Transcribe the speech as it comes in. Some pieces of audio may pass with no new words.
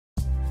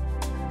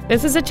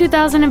This is a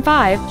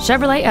 2005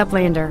 Chevrolet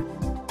Uplander.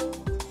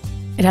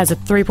 It has a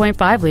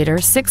 3.5-liter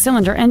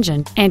six-cylinder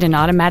engine and an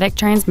automatic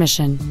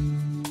transmission.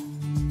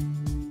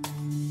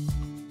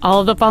 All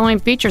of the following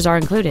features are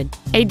included: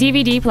 a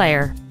DVD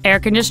player, air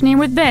conditioning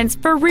with vents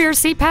for rear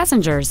seat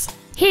passengers,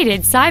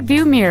 heated side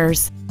view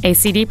mirrors, a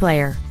CD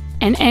player,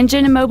 an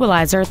engine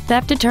immobilizer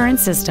theft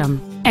deterrent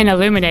system, an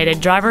illuminated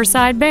driver's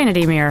side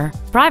vanity mirror,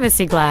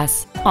 privacy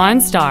glass,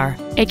 OnStar,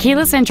 a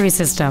keyless entry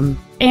system,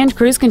 and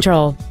cruise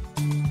control.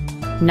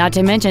 Not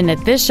to mention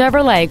that this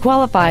Chevrolet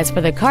qualifies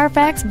for the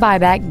Carfax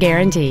buyback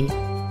guarantee.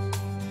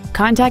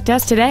 Contact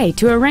us today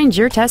to arrange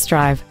your test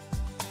drive.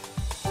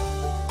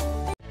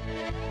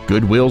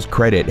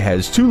 GoodWheelsCredit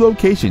has 2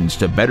 locations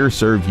to better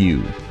serve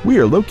you. We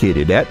are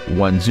located at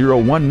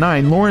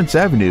 1019 Lawrence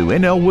Avenue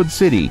in Ellwood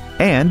City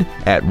and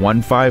at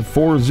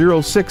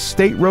 15406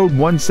 State Road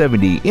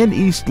 170 in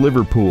East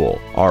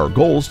Liverpool. Our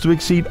goal is to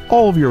exceed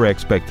all of your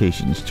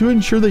expectations to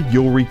ensure that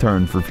you'll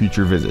return for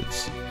future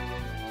visits.